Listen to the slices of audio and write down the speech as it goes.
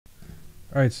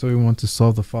Alright, so we want to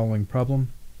solve the following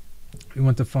problem. We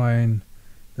want to find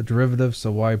the derivative, so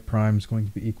y prime is going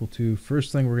to be equal to,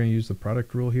 first thing we're going to use the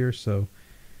product rule here, so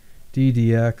d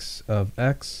dx of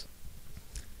x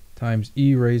times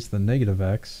e raised to the negative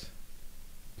x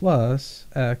plus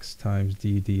x times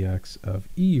d dx of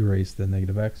e raised to the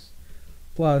negative x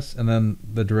plus, and then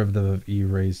the derivative of e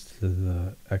raised to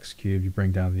the x cubed, you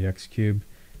bring down the x cubed,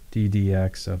 d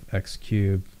dx of x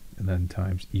cubed, and then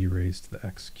times e raised to the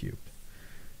x cubed.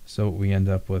 So what we end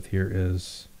up with here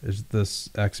is this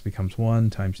x becomes 1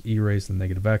 times e raised to the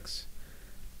negative x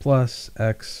plus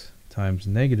x times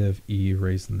negative e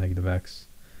raised to the negative x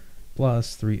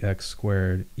plus 3x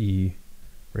squared e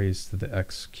raised to the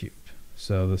x cubed.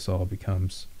 So this all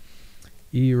becomes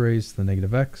e raised to the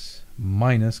negative x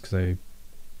minus, because I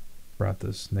brought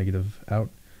this negative out,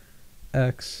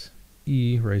 x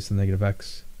e raised to the negative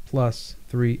x plus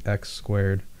 3x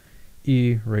squared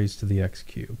e raised to the x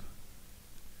cubed.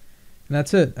 And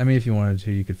that's it. I mean, if you wanted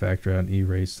to, you could factor out e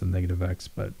raised to the negative x,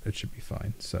 but it should be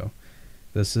fine. So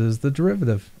this is the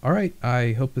derivative. All right,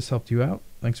 I hope this helped you out.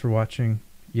 Thanks for watching.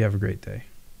 You have a great day.